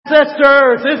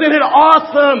Sisters, isn't it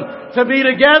awesome to be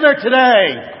together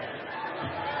today?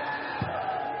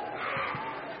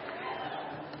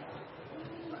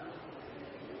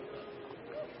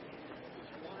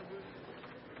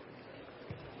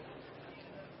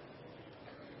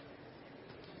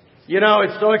 You know,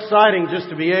 it's so exciting just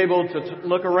to be able to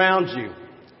look around you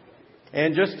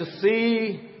and just to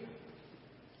see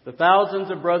the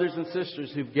thousands of brothers and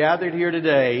sisters who've gathered here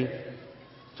today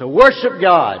to worship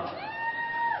God.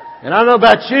 And I don't know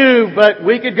about you, but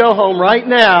we could go home right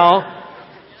now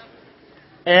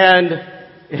and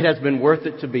it has been worth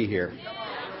it to be here.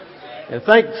 And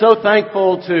so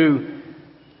thankful to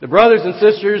the brothers and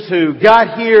sisters who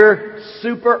got here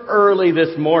super early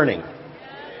this morning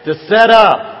to set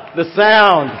up the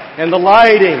sound and the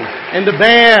lighting and the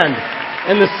band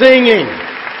and the singing.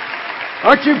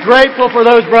 Aren't you grateful for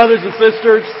those brothers and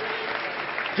sisters?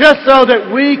 Just so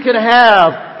that we could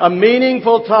have a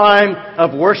meaningful time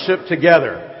of worship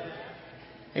together.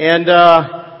 And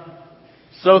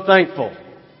so thankful.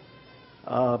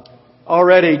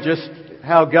 Already just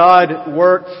how God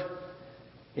worked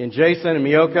in Jason and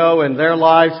Miyoko and their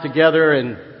lives together.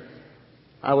 And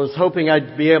I was hoping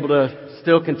I'd be able to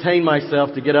still contain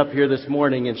myself to get up here this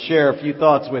morning and share a few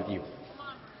thoughts with you.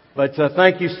 But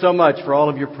thank you so much for all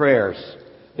of your prayers.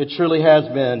 It truly has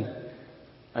been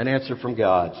an answer from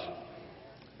God.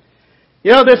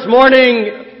 You know, this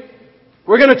morning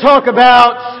we're going to talk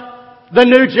about the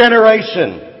new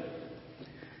generation.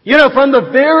 You know, from the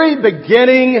very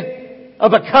beginning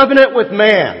of a covenant with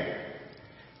man,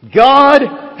 God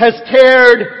has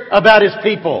cared about His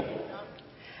people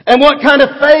and what kind of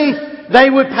faith they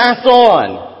would pass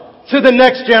on to the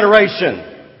next generation.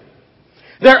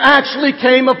 There actually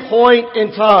came a point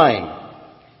in time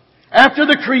after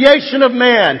the creation of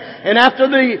man and after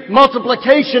the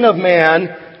multiplication of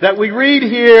man that we read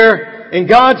here in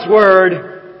God's Word.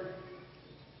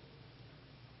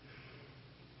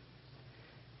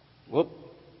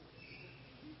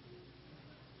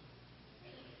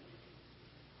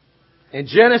 In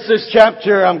Genesis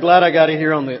chapter, I'm glad I got it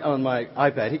here on my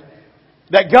iPad.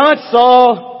 That God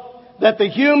saw that the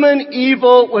human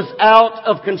evil was out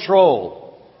of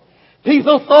control.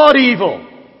 People thought evil.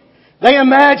 They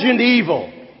imagined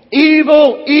evil.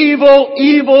 Evil, evil,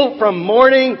 evil from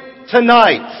morning to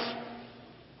night.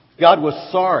 God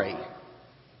was sorry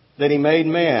that He made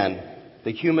man,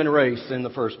 the human race, in the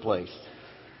first place.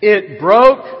 It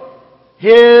broke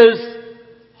His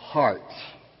heart.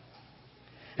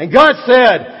 And God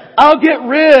said, I'll get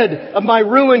rid of my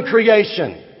ruined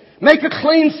creation. Make a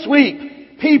clean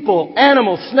sweep. People,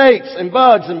 animals, snakes, and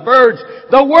bugs, and birds.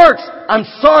 The works. I'm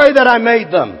sorry that I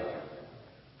made them.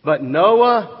 But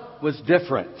Noah was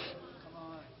different.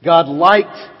 God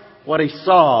liked what He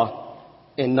saw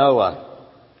in Noah.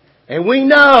 And we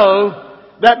know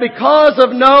that because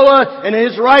of Noah and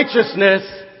his righteousness,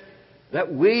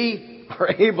 that we are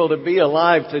able to be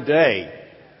alive today.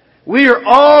 We are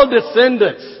all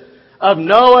descendants of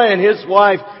Noah and his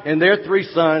wife and their 3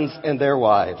 sons and their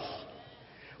wives.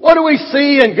 What do we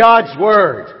see in God's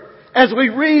Word as we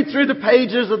read through the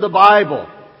pages of the Bible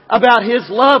about His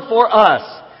love for us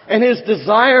and His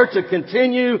desire to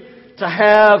continue to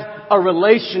have a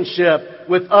relationship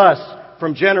with us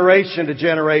from generation to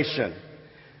generation?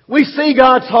 We see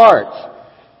God's heart.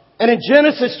 And in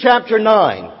Genesis chapter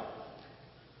 9,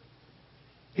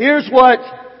 here's what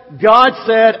God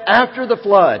said after the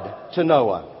flood to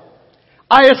Noah.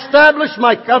 I establish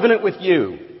my covenant with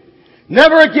you.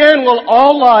 Never again will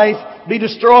all life be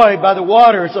destroyed by the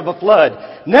waters of a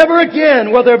flood. Never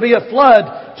again will there be a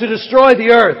flood to destroy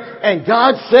the earth. And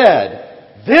God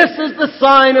said, this is the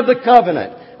sign of the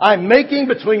covenant I'm making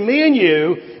between me and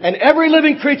you and every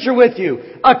living creature with you.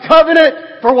 A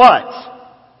covenant for what?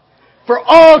 For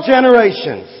all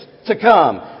generations to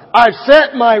come. I've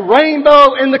set my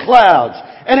rainbow in the clouds,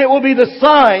 and it will be the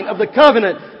sign of the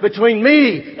covenant between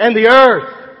me and the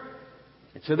earth.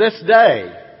 And to this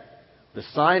day, the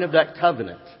sign of that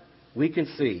covenant we can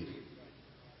see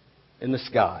in the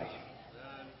sky.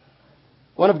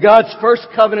 One of God's first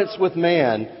covenants with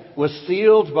man was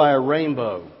sealed by a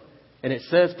rainbow. And it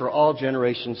says for all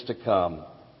generations to come.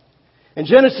 In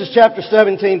Genesis chapter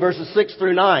 17 verses 6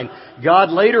 through 9,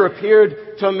 God later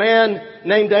appeared to a man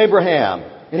named Abraham.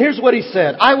 And here's what He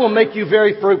said. I will make you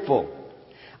very fruitful.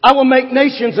 I will make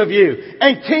nations of you,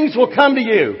 and kings will come to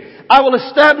you. I will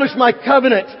establish my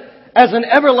covenant as an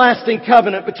everlasting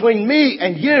covenant between me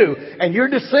and you and your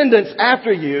descendants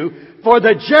after you for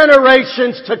the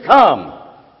generations to come,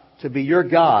 to be your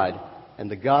God and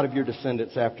the God of your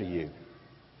descendants after you.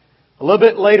 A little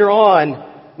bit later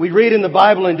on, We read in the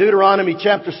Bible in Deuteronomy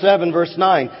chapter 7 verse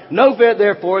 9, "Know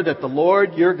therefore that the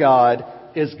Lord your God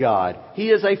is God.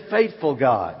 He is a faithful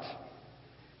God,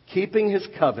 keeping His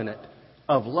covenant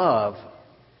of love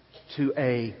to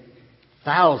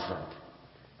 1,000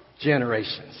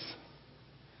 generations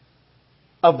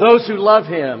of those who love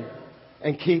Him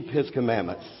and keep His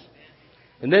commandments."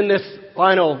 And then this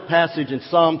final passage in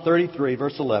Psalm 33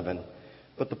 verse 11,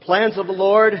 "But the plans of the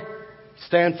Lord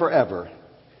stand forever,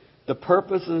 the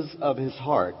purposes of His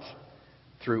heart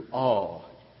through all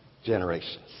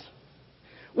generations."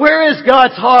 Where is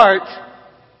God's heart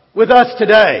with us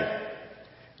today?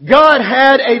 God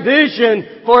had a vision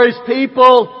for His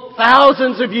people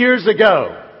thousands of years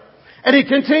ago. And He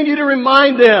continued to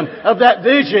remind them of that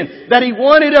vision, that He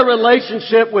wanted a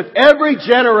relationship with every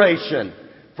generation,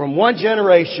 from one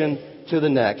generation to the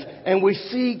next. And we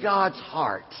see God's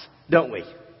heart, don't we?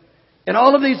 In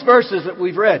all of these verses that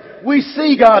we've read, we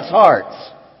see God's heart.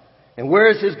 And where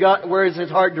is His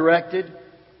heart directed?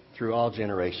 Through all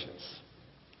generations.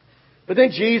 But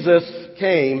then Jesus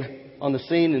came on the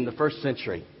scene in the first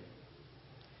century.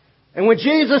 And when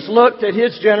Jesus looked at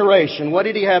His generation, what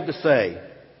did He have to say?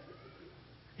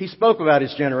 He spoke about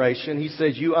His generation. He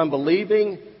says, "You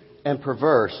unbelieving and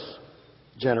perverse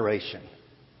generation."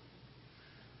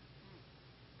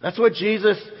 That's what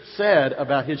Jesus said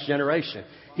about His generation.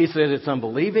 He said it's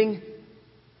unbelieving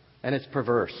and it's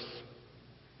perverse.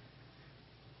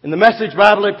 In the Message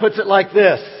Bible, it puts it like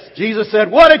this. Jesus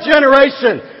said, "What a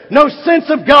generation! No sense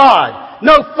of God,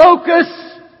 no focus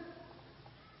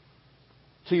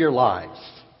to your lives."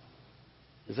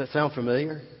 Does that sound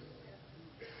familiar?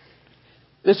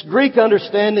 This Greek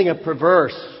understanding of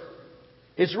perverse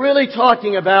is really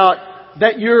talking about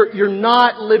that you're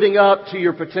not living up to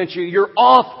your potential. You're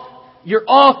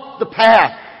off the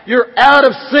path. You're out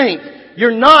of sync.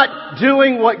 You're not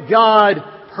doing what God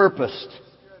purposed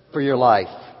for your life.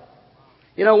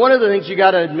 You know, one of the things you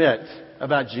got to admit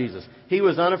about Jesus, He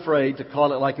was unafraid to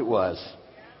call it like it was.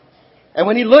 And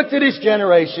when He looked at His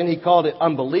generation, He called it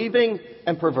unbelieving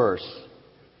and perverse,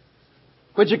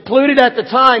 which included at the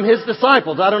time His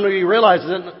disciples. I don't know if you realize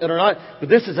it or not, but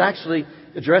this is actually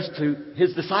addressed to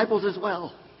His disciples as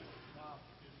well.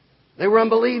 They were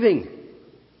unbelieving.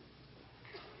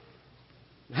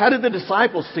 How did the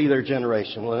disciples see their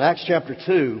generation? Well, in Acts chapter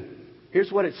 2,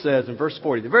 here's what it says in verse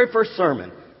 40, the very first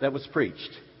sermon that was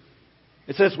preached.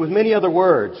 It says, "With many other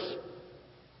words,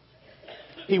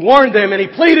 He warned them and He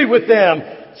pleaded with them,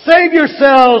 'Save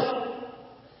yourselves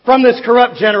from this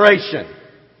corrupt generation.'"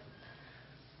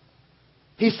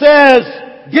 He says,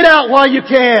 "Get out while you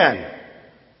can.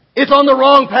 It's on the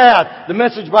wrong path." The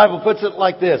Message Bible puts it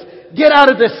like this: "Get out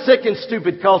of this sick and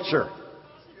stupid culture."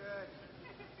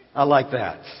 I like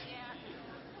that.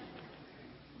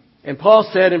 And Paul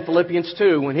said in Philippians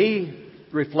 2, when he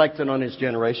reflected on his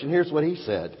generation, here's what he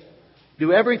said: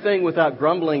 "Do everything without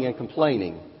grumbling and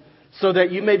complaining, so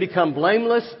that you may become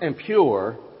blameless and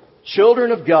pure,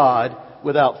 children of God,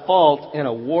 without fault in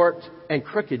a warped and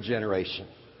crooked generation.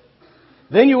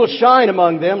 Then you will shine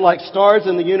among them like stars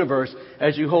in the universe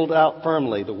as you hold out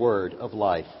firmly the word of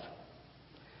life."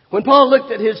 When Paul looked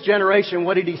at his generation,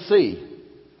 what did he see?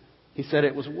 He said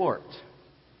it was warped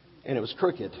and it was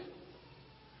crooked.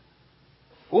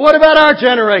 Well, what about our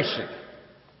generation?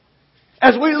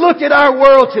 As we look at our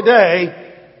world today,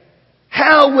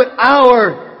 how would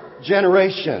our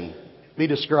generation be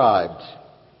described?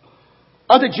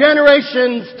 Are the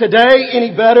generations today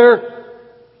any better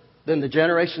than the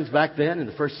generations back then in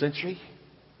the first century?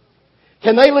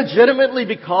 Can they legitimately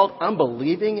be called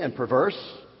unbelieving and perverse,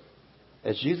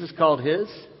 as Jesus called His?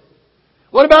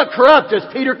 What about corrupt, as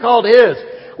Peter called his?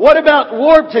 What about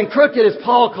warped and crooked, as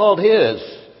Paul called his?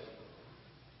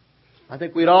 I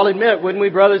think we'd all admit, wouldn't we,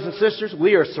 brothers and sisters?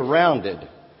 We are surrounded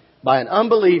by an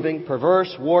unbelieving,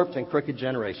 perverse, warped, and crooked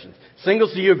generation.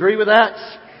 Singles, do you agree with that?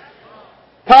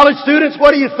 College students,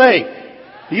 what do you think?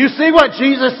 Do you see what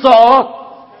Jesus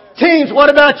saw? Teens, what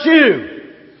about you?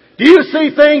 Do you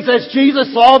see things as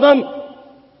Jesus saw them?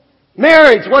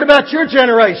 Marrieds, what about your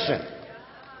generation?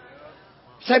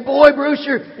 Say, boy, Bruce,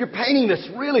 you're painting this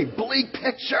really bleak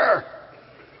picture.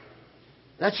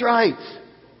 That's right.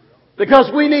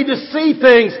 Because we need to see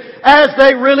things as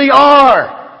they really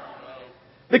are.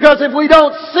 Because if we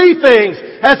don't see things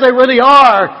as they really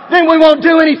are, then we won't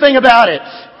do anything about it.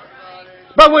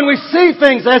 But when we see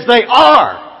things as they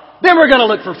are, then we're going to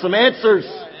look for some answers.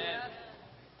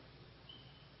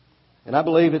 And I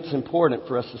believe it's important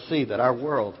for us to see that our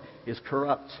world is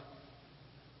corrupt.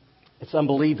 It's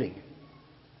unbelieving.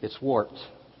 It's warped.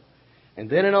 And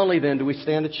then and only then do we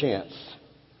stand a chance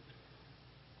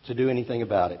to do anything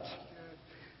about it.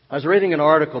 I was reading an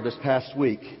article this past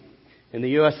week in the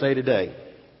USA Today,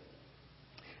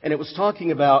 and it was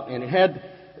talking about, and it had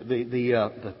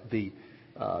the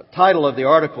title of the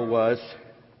article was,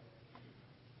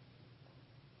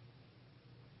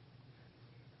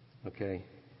 okay,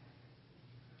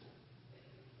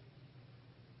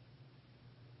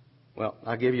 well,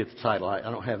 I'll give you the title. I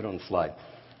don't have it on the slide.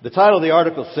 The title of the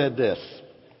article said this: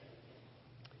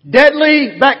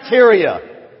 Deadly Bacteria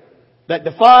that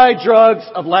Defy Drugs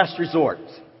of Last Resort.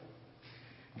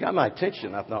 Got my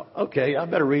attention. I thought, okay, I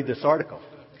better read this article.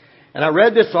 And I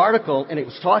read this article, and it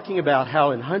was talking about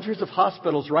how in hundreds of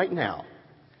hospitals right now,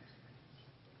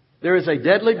 there is a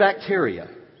deadly bacteria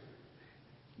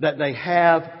that they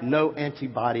have no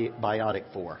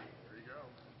antibiotic for.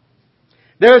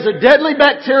 There is a deadly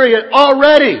bacteria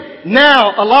already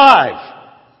now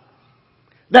alive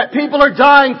that people are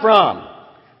dying from.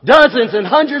 Dozens and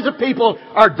hundreds of people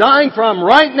are dying from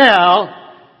right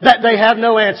now that they have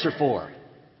no answer for.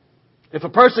 If a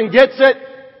person gets it,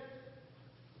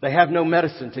 they have no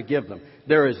medicine to give them.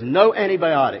 There is no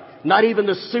antibiotic. Not even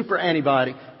the super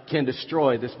antibiotic can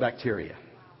destroy this bacteria.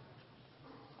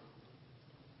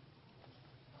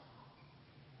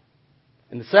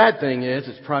 And the sad thing is,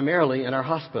 it's primarily in our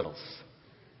hospitals.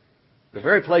 The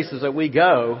very places that we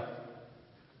go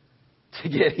to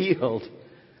get healed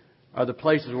are the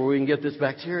places where we can get this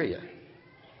bacteria.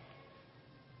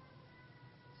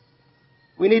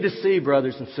 We need to see,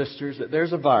 brothers and sisters, that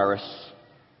there's a virus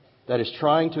that is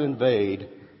trying to invade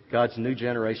God's new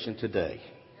generation today.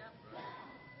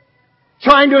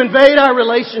 Trying to invade our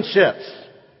relationships.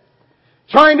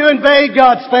 Trying to invade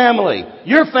God's family,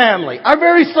 your family, our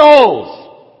very souls.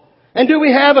 And do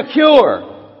we have a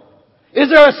cure? Is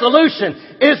there a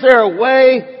solution? Is there a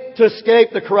way to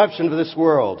escape the corruption of this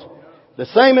world? The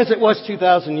same as it was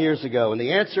 2,000 years ago. And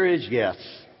the answer is yes.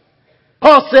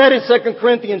 Paul said in 2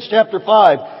 Corinthians chapter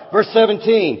 5, verse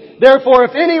 17, Therefore,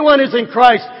 if anyone is in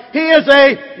Christ, he is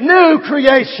a new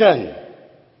creation.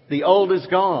 The old is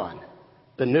gone.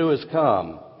 The new has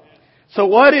come. So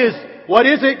what is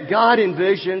it God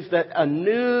envisions? That a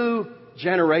new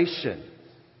generation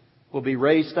will be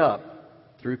raised up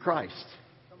through Christ.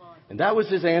 And that was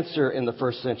His answer in the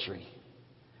first century.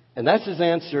 And that's His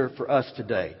answer for us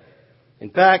today. In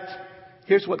fact,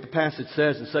 here's what the passage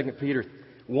says in 2 Peter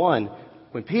 1.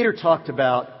 When Peter talked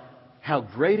about how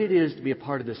great it is to be a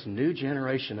part of this new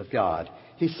generation of God,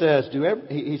 he says,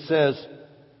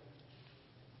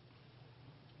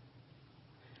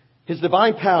 His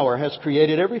divine power has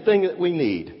created everything that we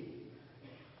need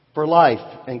for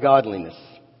life and godliness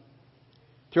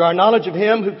through our knowledge of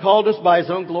Him who called us by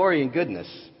His own glory and goodness,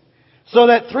 so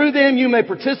that through them you may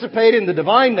participate in the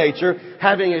divine nature,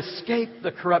 having escaped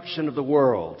the corruption of the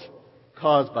world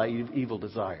caused by evil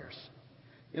desires.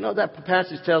 You know, that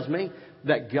passage tells me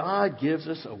that God gives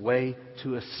us a way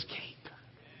to escape.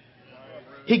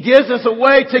 He gives us a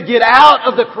way to get out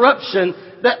of the corruption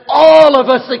that all of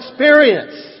us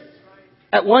experience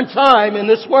at one time in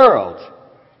this world.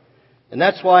 And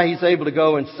that's why He's able to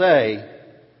go and say,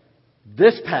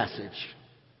 this passage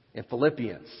in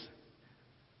Philippians,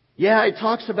 yeah, it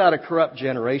talks about a corrupt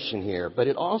generation here, but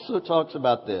it also talks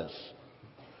about this.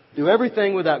 Do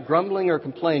everything without grumbling or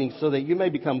complaining, so that you may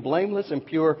become blameless and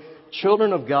pure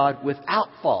children of God without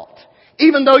fault.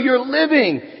 Even though you're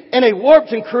living in a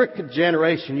warped and crooked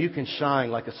generation, you can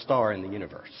shine like a star in the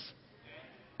universe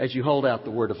as you hold out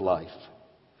the word of life.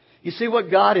 You see, what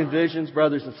God envisions,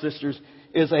 brothers and sisters,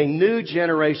 is a new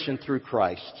generation through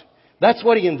Christ. That's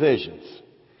what He envisions.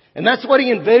 And that's what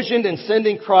He envisioned in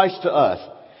sending Christ to us.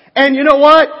 And you know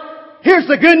what? Here's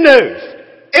the good news.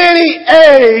 Any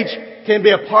age can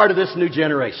be a part of this new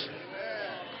generation.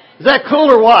 Is that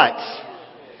cool or what?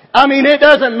 I mean, it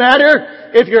doesn't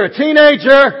matter if you're a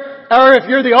teenager or if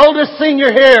you're the oldest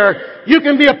senior here. You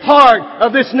can be a part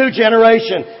of this new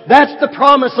generation. That's the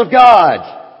promise of God.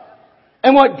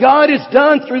 And what God has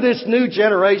done through this new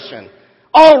generation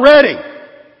already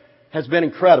has been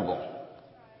incredible.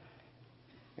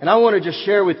 And I want to just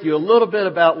share with you a little bit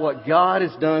about what God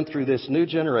has done through this new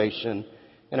generation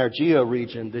in our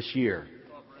geo-region this year.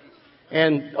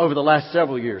 And over the last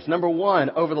several years. Number one,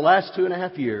 over the last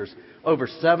 2.5 years, over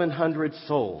 700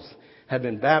 souls have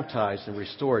been baptized and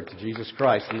restored to Jesus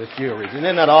Christ in this geo-region.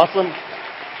 Isn't that awesome?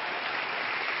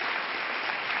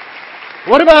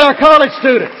 What about our college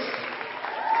students?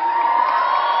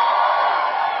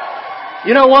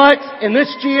 You know what? In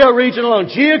this geo-region alone,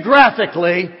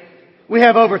 geographically, we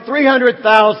have over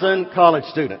 300,000 college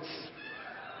students.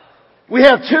 We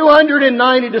have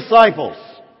 290 disciples.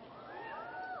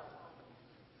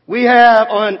 We have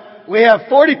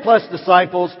 40 plus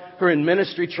disciples who are in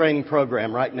ministry training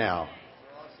program right now.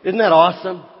 Isn't that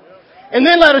awesome? And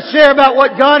then let us share about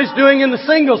what God is doing in the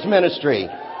singles ministry.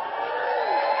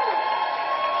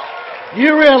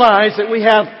 You realize that we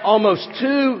have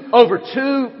over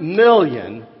 2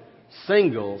 million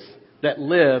singles that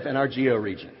live in our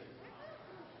geo-region.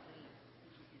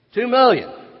 2 million.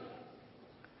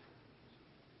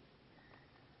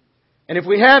 And if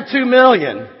we have 2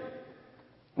 million,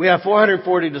 we have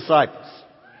 440 disciples.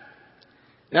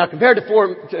 Now, compared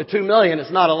to 2 million,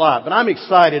 it's not a lot, but I'm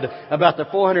excited about the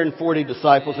 440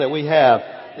 disciples that we have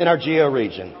in our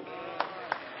geo-region.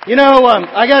 You know,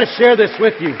 I got to share this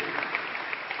with you.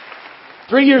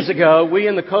 3 years ago, we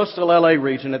in the coastal LA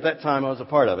region, at that time I was a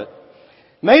part of it,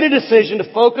 made a decision to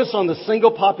focus on the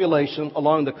single population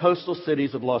along the coastal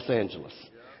cities of Los Angeles.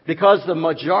 Because the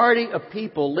majority of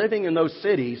people living in those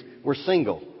cities were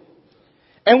single.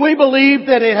 And we believed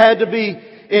that it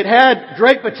had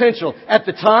great potential. At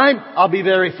the time, I'll be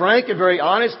very frank and very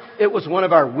honest, it was one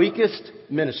of our weakest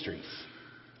ministries.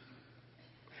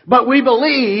 But we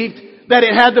believed that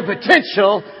it had the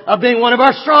potential of being one of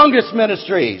our strongest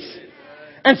ministries.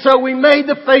 And so we made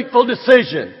the fateful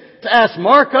decision to ask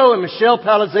Marco and Michelle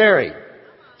Palazzari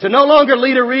to no longer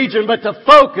lead a region, but to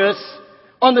focus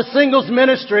on the singles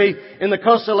ministry in the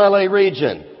coastal LA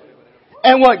region.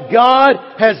 And what God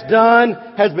has done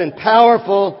has been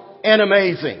powerful and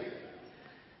amazing.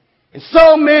 And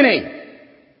so many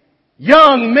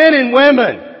young men and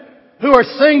women who are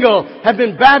single have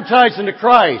been baptized into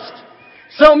Christ.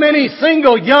 So many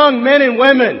single young men and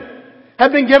women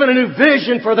have been given a new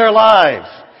vision for their lives.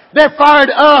 They're fired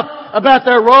up about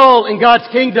their role in God's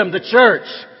kingdom, the church.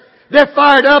 They're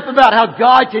fired up about how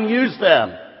God can use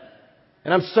them.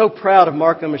 And I'm so proud of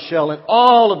Mark and Michelle and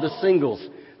all of the singles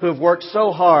who have worked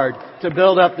so hard to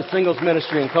build up the singles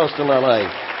ministry in coastal LA.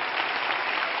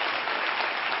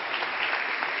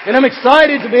 And I'm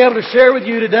excited to be able to share with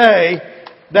you today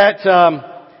that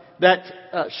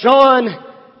Sean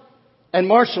and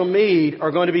Marshall Mead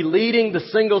are going to be leading the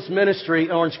singles ministry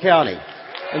in Orange County.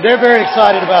 And they're very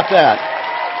excited about that.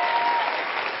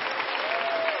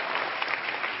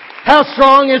 How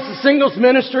strong is the singles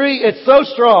ministry? It's so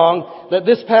strong that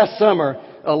this past summer,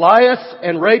 Elias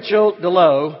and Rachel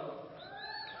DeLoe,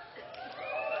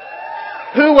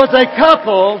 who was a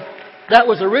couple that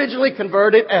was originally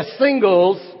converted as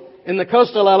singles in the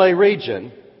coastal LA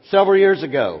region several years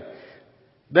ago.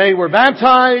 They were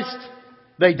baptized,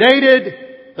 they dated,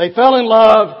 they fell in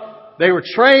love, they were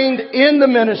trained in the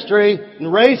ministry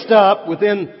and raised up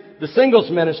within the singles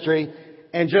ministry,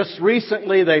 and just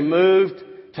recently they moved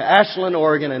to Ashland,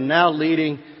 Oregon, and now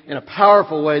leading in a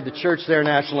powerful way the church there in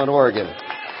Ashland, Oregon.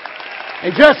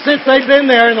 And just since they've been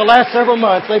there in the last several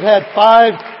months, they've had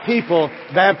 5 people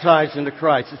baptized into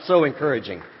Christ. It's so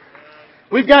encouraging.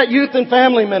 We've got youth and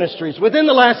family ministries. Within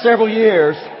the last several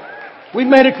years, we've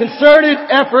made a concerted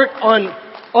effort on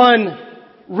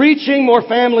reaching more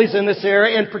families in this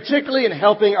area, and particularly in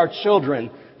helping our children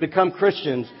become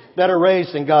Christians that are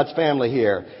raised in God's family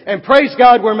here. And praise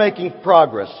God, we're making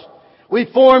progress. We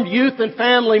formed youth and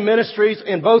family ministries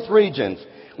in both regions.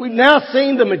 We've now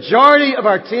seen the majority of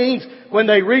our teens, when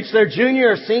they reach their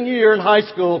junior or senior year in high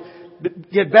school,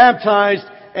 get baptized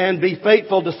and be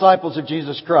faithful disciples of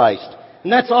Jesus Christ.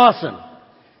 And that's awesome.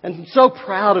 And I'm so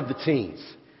proud of the teens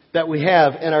that we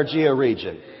have in our geo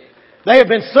region. They have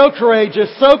been so courageous,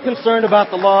 so concerned about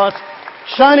the lost,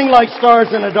 shining like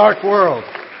stars in a dark world.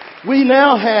 We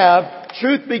now have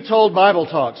Truth Be Told Bible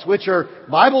Talks, which are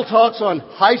Bible talks on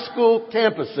high school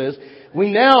campuses.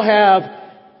 We now have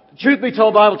Truth Be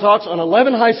Told Bible Talks on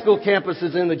 11 high school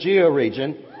campuses in the geo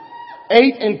region,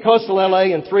 8 in coastal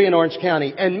LA and 3 in Orange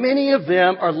County. And many of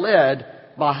them are led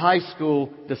by high school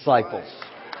disciples.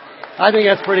 I think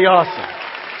that's pretty awesome.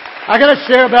 I got to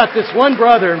share about this one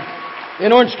brother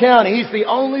in Orange County. He's the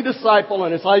only disciple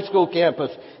on his high school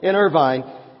campus in Irvine,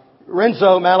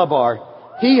 Renzo Malabar.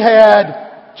 He had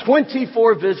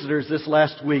 24 visitors this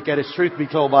last week at his Truth Be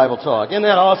Told Bible Talk. Isn't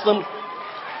that awesome?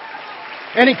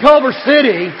 And in Culver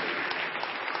City,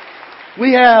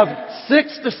 we have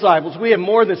 6 disciples. We have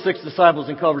more than 6 disciples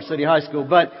in Culver City High School,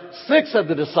 but 6 of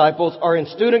the disciples are in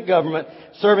student government,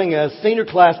 serving as senior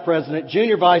class president,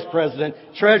 junior vice president,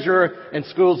 treasurer, and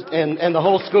schools, and the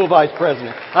whole school vice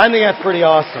president. I think that's pretty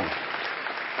awesome.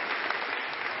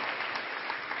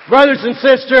 Brothers and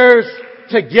sisters,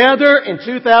 together in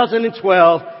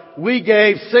 2012, we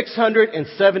gave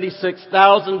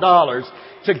 $676,000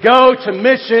 to go to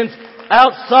missions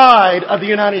outside of the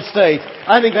United States.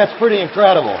 I think that's pretty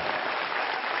incredible.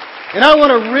 And I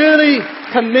want to really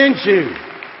commend you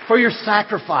for your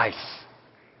sacrifice.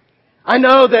 I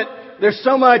know that there's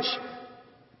so much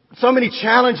so many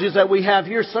challenges that we have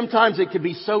here, sometimes it can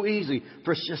be so easy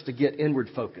for us just to get inward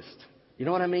focused. You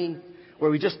know what I mean? Where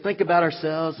we just think about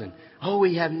ourselves and, oh,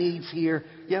 we have needs here.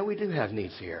 Yeah, we do have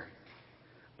needs here.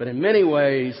 But in many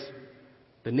ways,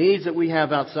 the needs that we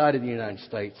have outside of the United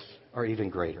States are even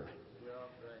greater.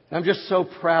 I'm just so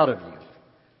proud of you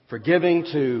for giving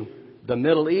to the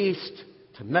Middle East,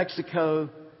 to Mexico,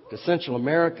 to Central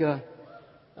America.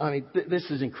 I mean, this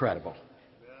is incredible.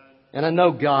 And I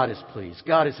know God is pleased.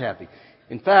 God is happy.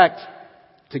 In fact,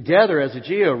 together as a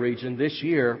geo-region this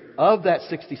year, of that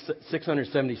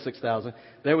 676,000,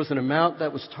 there was an amount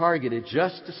that was targeted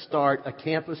just to start a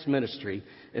campus ministry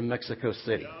in Mexico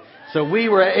City. So we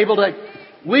were able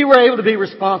to be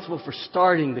responsible for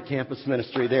starting the campus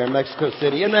ministry there in Mexico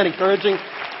City. Isn't that encouraging?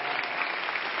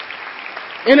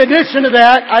 In addition to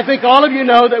that, I think all of you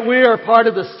know that we are part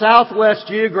of the Southwest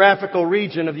geographical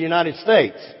region of the United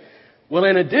States. Well,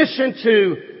 in addition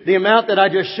to the amount that I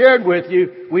just shared with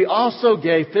you, we also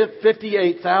gave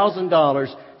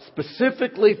 $58,000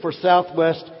 specifically for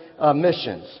Southwest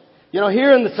missions. You know,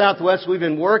 here in the Southwest, we've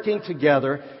been working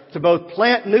together to both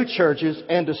plant new churches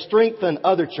and to strengthen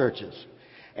other churches.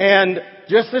 And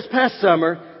just this past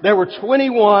summer, there were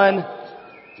 21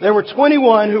 who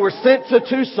were sent to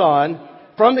Tucson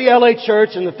from the LA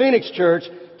church and the Phoenix church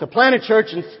to plant a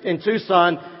church in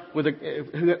Tucson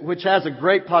which has a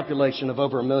great population of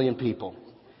over 1 million people.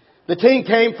 The team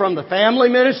came from the family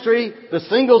ministry, the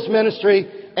singles ministry,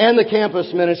 and the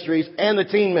campus ministries, and the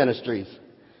teen ministries.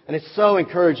 And it's so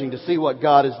encouraging to see what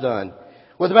God has done.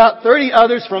 With about 30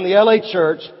 others from the LA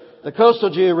church, the coastal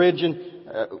geo-region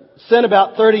sent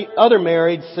about 30 other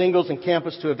married singles and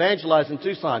campus to evangelize in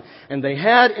Tucson. And they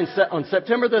had, on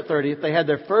September the 30th, they had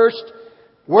their first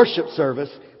worship service.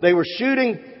 They were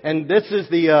shooting, and this is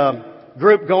the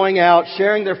group going out,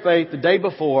 sharing their faith the day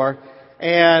before.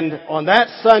 And on that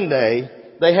Sunday,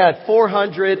 they had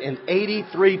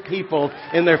 483 people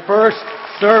in their first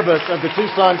service of the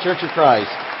Tucson Church of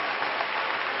Christ.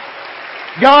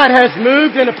 God has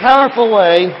moved in a powerful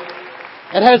way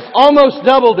and has almost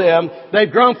doubled them. They've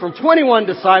grown from 21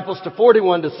 disciples to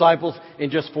 41 disciples in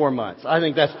just 4 months. I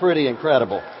think that's pretty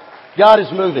incredible. God is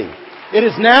moving. It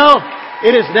is now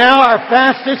our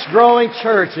fastest growing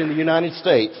church in the United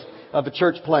States of a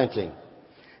church planting.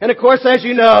 And of course, as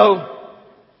you know,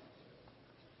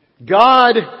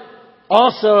 God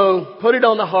also put it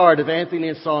on the heart of Anthony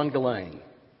and Son Galang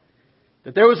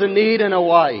that there was a need in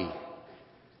Hawaii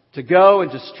to go and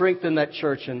to strengthen that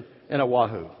church in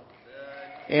Oahu.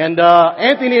 And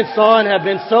Anthony and Son have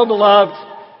been so beloved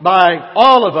by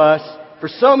all of us for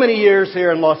so many years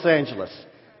here in Los Angeles.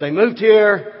 They moved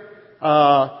here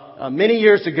many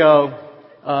years ago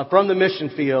from the mission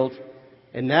field,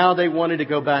 and now they wanted to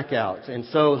go back out. And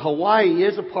so Hawaii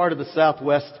is a part of the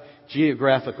Southwest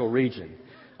geographical region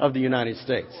of the United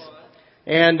States.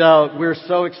 And we're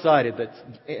so excited that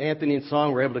Anthony and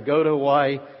Song were able to go to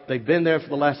Hawaii. They've been there for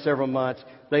the last several months.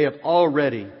 They have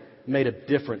already made a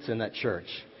difference in that church.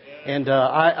 And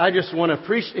I just want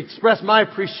to express my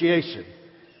appreciation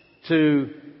to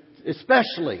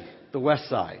especially the West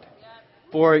Side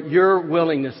for your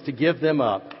willingness to give them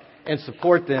up and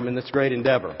support them in this great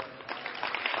endeavor.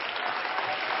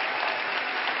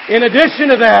 In addition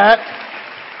to that,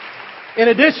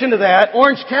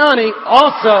 Orange County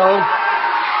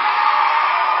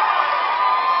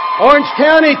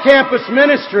Campus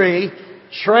Ministry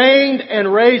trained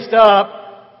and raised up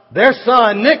their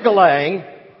son, Nick Galang,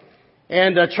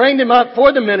 and trained him up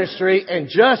for the ministry, and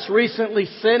just recently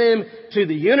sent him to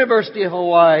the University of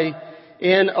Hawaii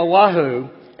in Oahu.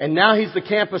 And now he's the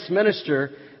campus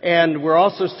minister, and we're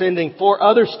also sending 4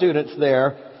 other students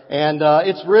there. And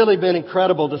it's really been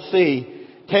incredible to see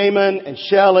Cayman and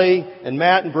Shelley and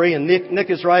Matt and Bree, and Nick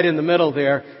is right in the middle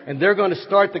there, and they're going to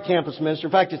start the campus ministry.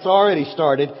 In fact, it's already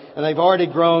started, and they've already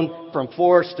grown from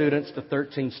 4 students to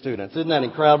 13 students. Isn't that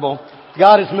incredible?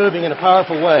 God is moving in a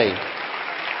powerful way.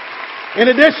 In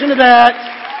addition to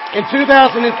that, in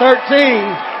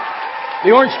 2013,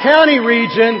 the Orange County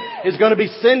region is going to be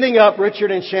sending up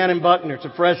Richard and Shannon Buckner to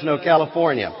Fresno,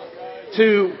 California,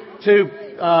 to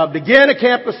begin a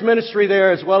campus ministry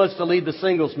there, as well as to lead the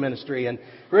singles ministry. And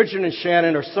Richard and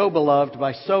Shannon are so beloved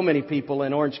by so many people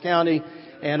in Orange County.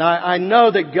 And I know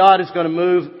that God is going to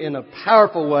move in a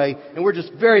powerful way. And we're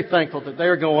just very thankful that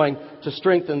they're going to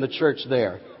strengthen the church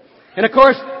there. And of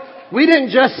course, we didn't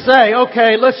just say,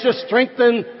 okay, let's just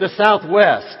strengthen the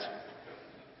Southwest.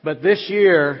 But this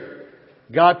year,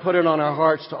 God put it on our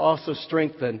hearts to also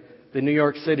strengthen the New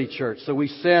York City church. So we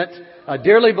sent a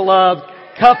dearly beloved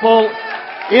couple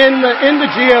in the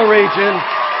geo region,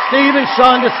 Steve and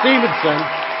Shonda Stevenson,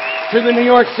 to the New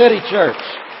York City church.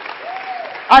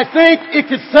 I think it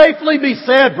could safely be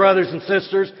said, brothers and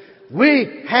sisters,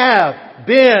 we have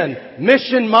been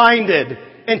mission-minded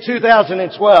in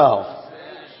 2012.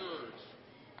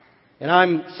 And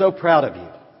I'm so proud of you.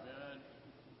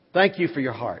 Thank you for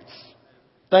your hearts.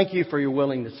 Thank you for your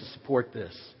willingness to support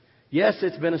this. Yes,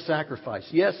 it's been a sacrifice.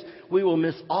 Yes, we will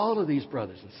miss all of these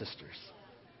brothers and sisters.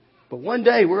 But one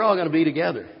day we're all going to be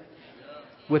together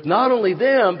with not only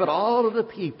them, but all of the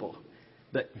people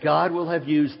that God will have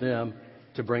used them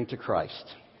to bring to Christ.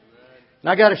 And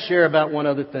I got to share about one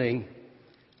other thing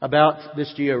about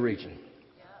this geo-region.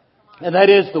 And that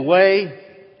is the way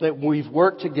that we've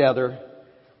worked together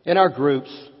in our groups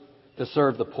to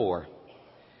serve the poor.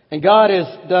 And God has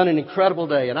done an incredible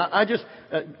day, and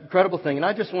incredible thing. And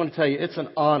I just want to tell you, it's an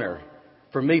honor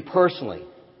for me personally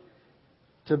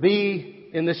to be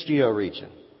in this geo-region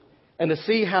and to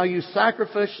see how you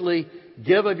sacrificially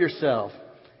give of yourself,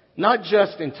 not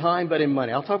just in time, but in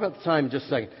money. I'll talk about the time in just a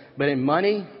second. But in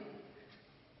money,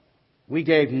 we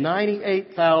gave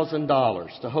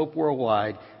 $98,000 to Hope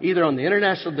Worldwide, either on the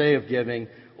International Day of Giving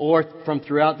or from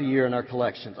throughout the year in our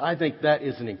collections. I think that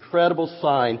is an incredible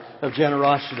sign of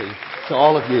generosity to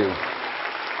all of you.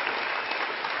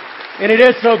 And it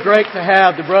is so great to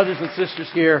have the brothers and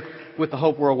sisters here with the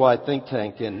Hope Worldwide think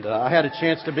tank. And I had a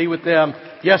chance to be with them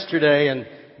yesterday. And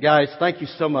guys, thank you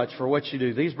so much for what you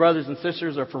do. These brothers and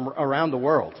sisters are from around the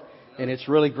world. And it's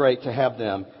really great to have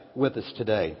them with us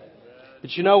today.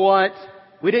 But you know what?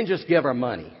 We didn't just give our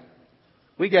money.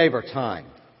 We gave our time.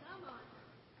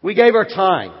 We gave our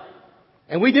time.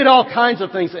 And we did all kinds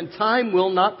of things. And time will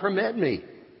not permit me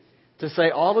to say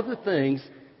all of the things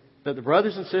that the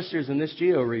brothers and sisters in this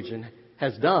geo-region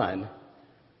has done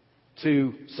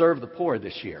to serve the poor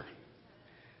this year.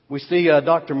 We see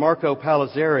Dr. Marco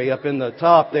Palazzari up in the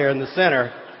top there in the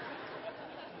center.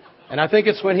 And I think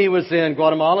it's when he was in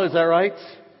Guatemala, is that right?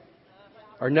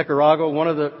 Or Nicaragua, one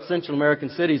of the Central American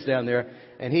cities down there.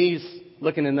 And he's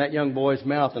looking in that young boy's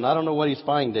mouth, and I don't know what he's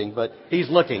finding, but he's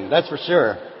looking, that's for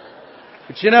sure.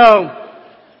 But you know,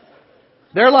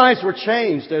 their lives were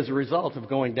changed as a result of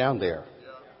going down there.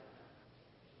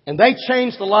 And they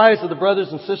changed the lives of the brothers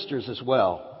and sisters as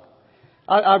well.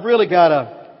 I've really got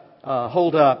to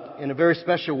hold up in a very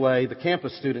special way the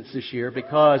campus students this year,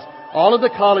 because all of the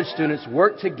college students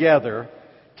worked together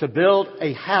to build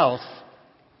a house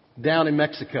down in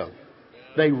Mexico.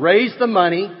 They raised the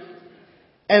money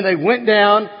and they went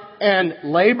down and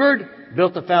labored,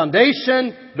 built the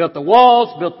foundation, built the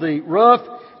walls, built the roof,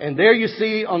 and there you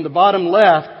see on the bottom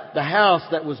left the house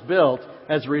that was built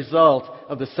as a result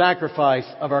of the sacrifice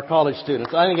of our college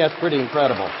students. I think that's pretty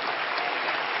incredible.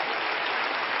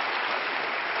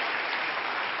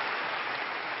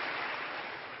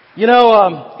 You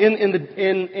know,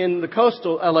 in the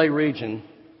coastal LA region,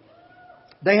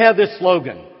 they have this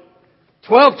slogan: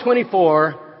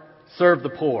 1224, serve the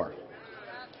poor.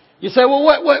 You say, well,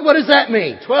 what does that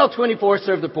mean? 1224,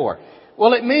 serve the poor.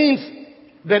 Well, it means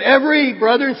that every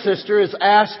brother and sister is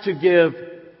asked to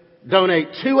donate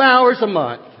 2 hours a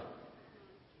month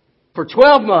for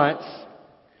 12 months,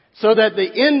 so that at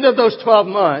the end of those 12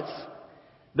 months,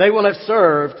 they will have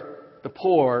served the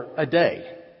poor a day,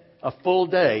 a full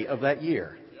day of that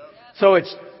year. So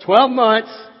it's 12 months,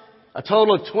 a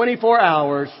total of 24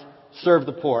 hours, serve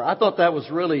the poor. I thought that was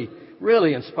really,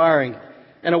 really inspiring,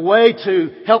 and a way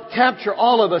to help capture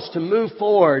all of us to move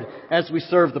forward as we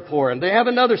serve the poor. And they have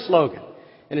another slogan,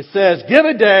 and it says, give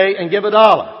a day and give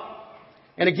 $1.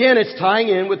 And again, it's tying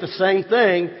in with the same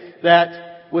thing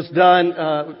that was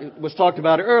talked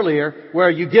about earlier, where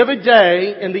you give a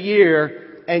day in the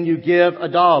year and you give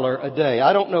 $1 a day.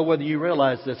 I don't know whether you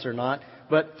realize this or not,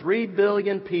 but 3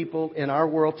 billion people in our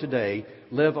world today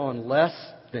live on less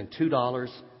than $2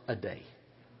 a day.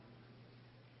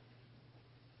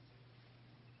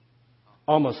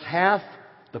 Almost half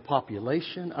the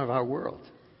population of our world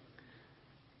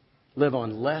live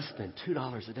on less than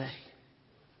 $2 a day.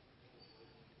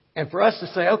 And for us to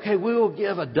say, okay, we will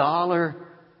give $1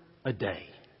 a day,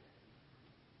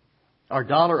 or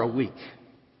 $1 a week,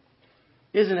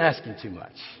 isn't asking too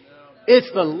much.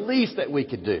 It's the least that we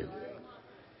could do.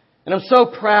 And I'm so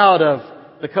proud of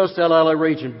the Coastal LA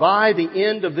region. By the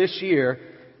end of this year,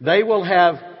 they will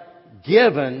have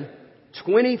given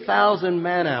 20,000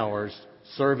 man hours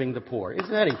serving the poor.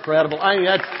 Isn't that incredible? I mean,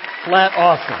 that's flat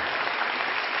awesome.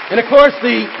 And of course,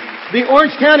 the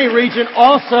Orange County region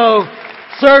also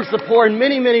serves the poor in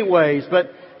many, many ways.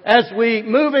 But as we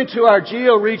move into our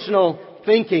geo-regional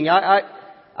thinking,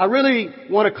 I really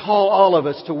want to call all of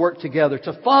us to work together,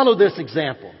 to follow this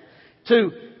example,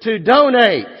 to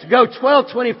donate, to go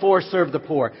 1224, serve the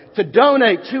poor, to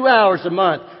donate 2 hours a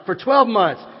month for 12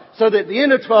 months, so that at the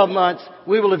end of 12 months,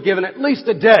 we will have given at least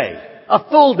a day, a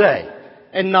full day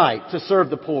and night to serve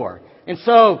the poor. And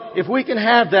so, if we can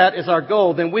have that as our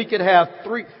goal, then we could have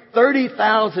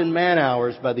 30,000 man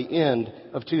hours by the end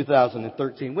of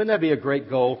 2013. Wouldn't that be a great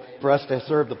goal for us to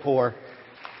serve the poor?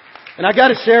 And I got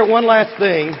to share one last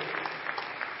thing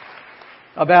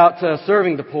about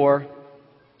serving the poor.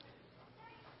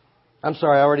 I'm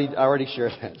sorry, I already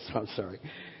shared that, so I'm sorry.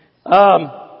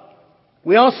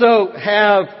 We also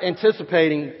have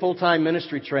anticipating full-time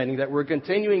ministry training that we're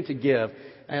continuing to give.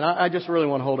 And I just really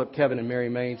want to hold up Kevin and Mary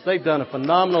Maines. They've done a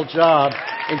phenomenal job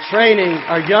in training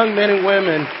our young men and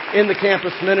women in the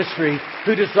campus ministry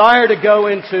who desire to go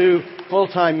into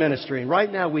full-time ministry. And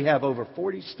right now we have over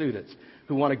 40 students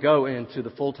who want to go into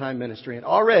the full-time ministry. And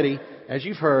already, as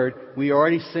you've heard, we are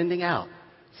already sending out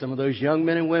some of those young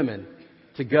men and women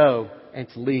to go and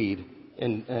to lead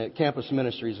in campus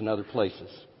ministries and other places.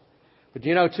 But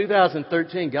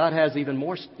 2013, God has even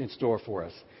more in store for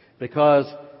us, because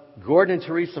Gordon and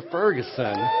Teresa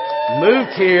Ferguson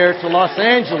moved here to Los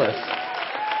Angeles.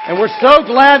 And we're so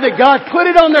glad that God put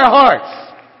it on their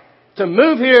hearts to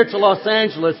move here to Los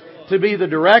Angeles to be the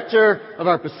director of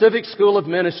our Pacific School of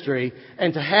Ministry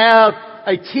and to have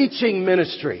a teaching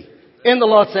ministry in the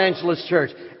Los Angeles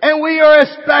church. And we are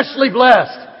especially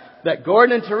blessed that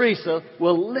Gordon and Teresa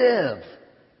will live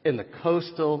in the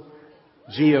coastal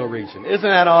geo-region. Isn't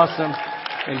that awesome?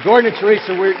 And Gordon and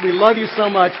Teresa, we love you so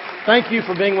much. Thank you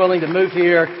for being willing to move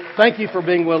here. Thank you for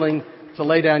being willing to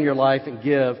lay down your life and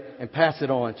give and pass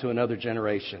it on to another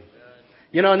generation.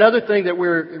 Another thing that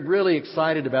we're really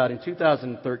excited about in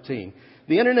 2013,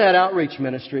 the Internet Outreach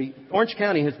Ministry, Orange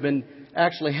County has been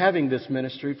actually having this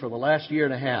ministry for the last year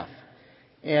and a half.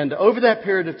 And over that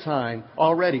period of time,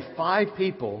 already 5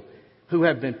 people who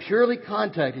have been purely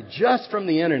contacted just from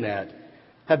the Internet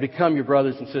have become your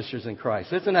brothers and sisters in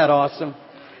Christ. Isn't that awesome?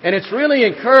 And it's really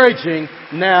encouraging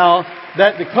now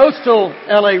that the coastal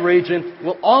LA region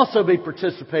will also be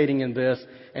participating in this.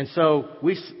 And so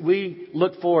we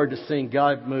look forward to seeing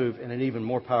God move in an even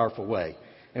more powerful way.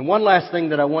 And one last thing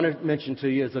that I want to mention to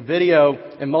you is a video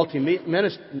and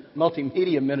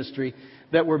multimedia ministry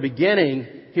that we're beginning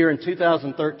here in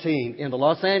 2013 in the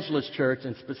Los Angeles church,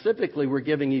 and specifically we're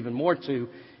giving even more to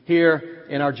here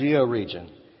in our geo region.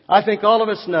 I think all of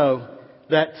us know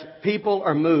that people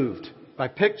are moved by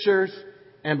pictures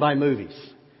and by movies.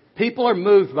 People are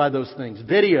moved by those things.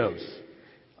 Videos.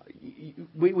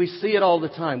 We see it all the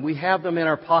time. We have them in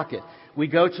our pocket. We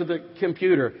go to the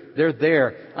computer. They're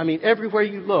there. Everywhere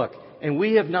you look. And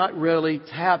we have not really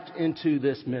tapped into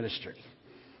this ministry.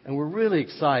 And we're really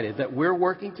excited that we're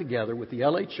working together with the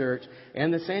LA church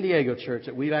and the San Diego church,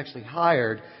 that we've actually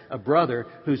hired a brother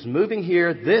who's moving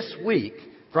here this week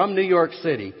from New York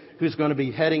City, who's going to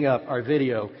be heading up our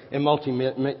video and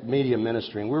multimedia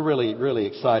ministry. And we're really, really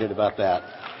excited about that.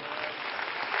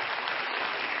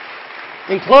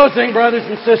 In closing, brothers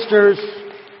and sisters,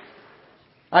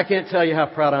 I can't tell you how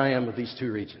proud I am of these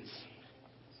 2 regions.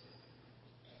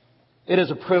 It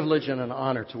is a privilege and an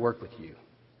honor to work with you,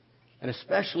 and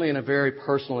especially in a very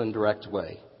personal and direct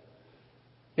way.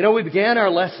 We began our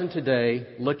lesson today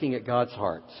looking at God's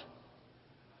heart.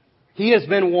 He has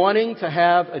been wanting to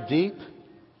have a deep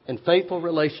and faithful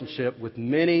relationship with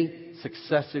many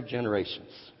successive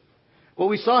generations. Well,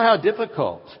 we saw how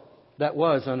difficult that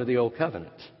was under the Old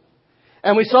Covenant.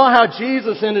 And we saw how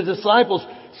Jesus and His disciples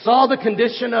saw the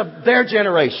condition of their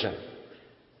generation.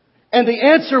 And the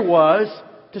answer was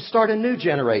to start a new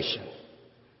generation.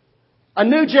 A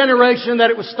new generation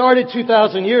that it was started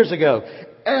 2,000 years ago.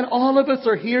 And all of us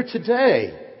are here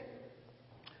today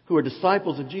who are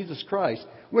disciples of Jesus Christ.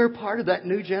 We're part of that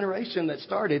new generation that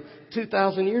started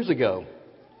 2,000 years ago.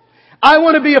 I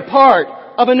want to be a part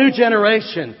of a new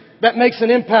generation that makes an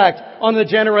impact on the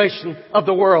generation of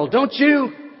the world. Don't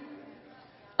you?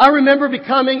 I remember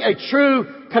becoming a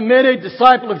true, committed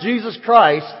disciple of Jesus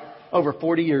Christ over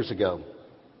 40 years ago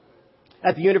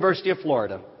at the University of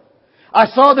Florida. I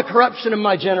saw the corruption of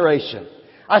my generation.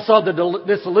 I saw the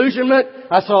disillusionment.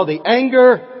 I saw the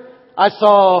anger. I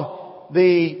saw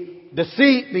the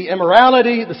deceit, the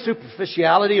immorality, the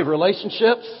superficiality of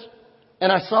relationships.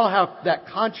 And I saw how that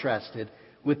contrasted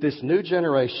with this new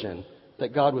generation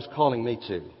that God was calling me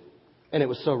to. And it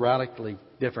was so radically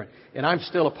different. And I'm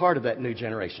still a part of that new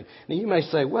generation. Now you may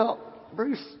say, well,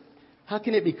 Bruce, how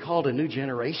can it be called a new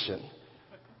generation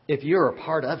if you're a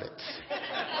part of it?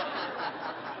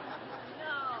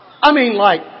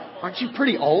 Aren't you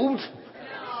pretty old?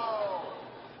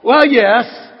 Well, yes.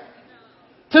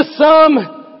 To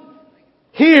some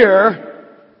here,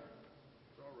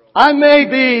 I may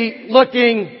be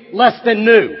looking less than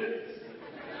new.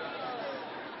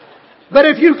 But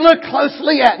if you look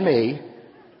closely at me,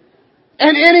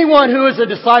 and anyone who is a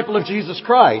disciple of Jesus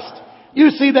Christ,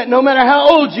 you see that no matter how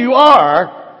old you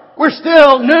are, we're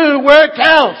still new where it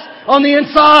counts, on the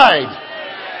inside.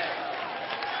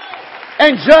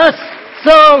 And just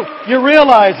so you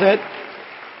realize it,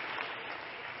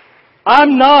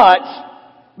 I'm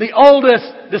not the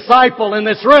oldest disciple in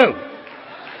this room.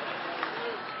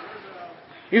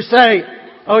 You say,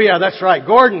 oh yeah, that's right.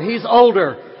 Gordon, he's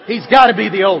older. He's got to be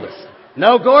the oldest.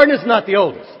 No, Gordon is not the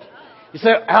oldest. You say,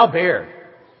 Al Baird,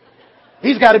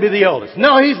 he's got to be the oldest.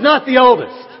 No, he's not the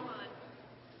oldest.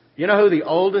 You know who the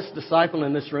oldest disciple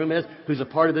in this room is? Who's a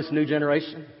part of this new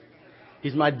generation?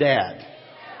 He's my dad.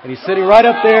 And he's sitting right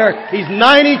up there. He's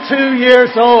 92 years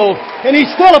old. And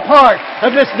he's still a part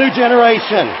of this new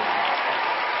generation.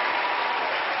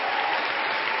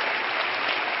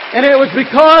 And it was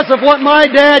because of what my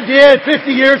dad did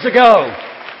 50 years ago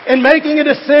in making a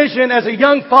decision as a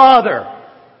young father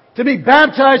to be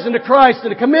baptized into Christ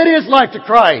and to commit his life to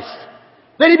Christ,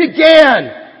 that he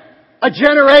began a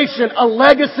generation, a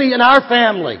legacy in our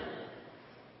family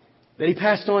that he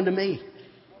passed on to me.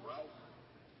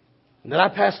 And that I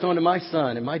passed on to my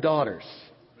son and my daughters.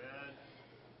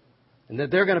 And that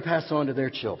they're going to pass on to their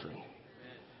children.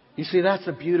 You see, that's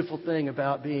the beautiful thing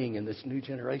about being in this new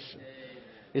generation.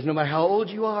 Is no matter how old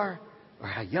you are or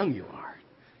how young you are,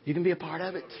 you can be a part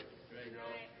of it.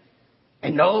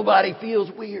 And nobody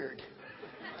feels weird.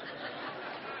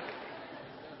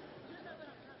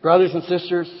 Brothers and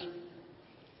sisters,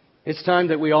 it's time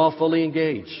that we all fully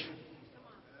engage.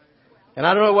 And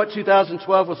I don't know what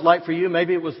 2012 was like for you.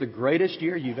 Maybe it was the greatest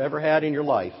year you've ever had in your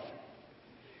life.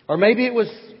 Or maybe it was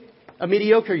a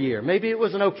mediocre year. Maybe it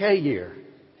was an okay year.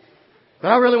 But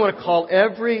I really want to call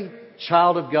every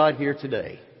child of God here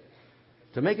today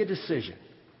to make a decision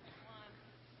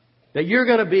that you're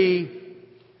going to be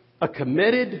a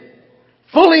committed,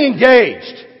 fully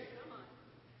engaged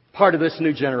part of this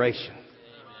new generation.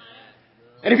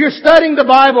 And if you're studying the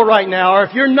Bible right now, or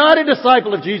if you're not a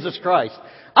disciple of Jesus Christ,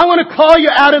 I want to call you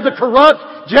out of the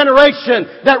corrupt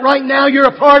generation that right now you're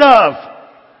a part of.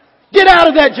 Get out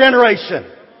of that generation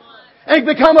and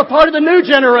become a part of the new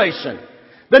generation.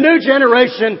 The new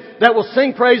generation that will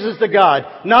sing praises to God,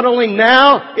 not only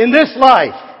now in this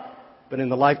life, but in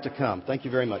the life to come. Thank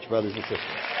you very much, brothers and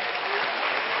sisters.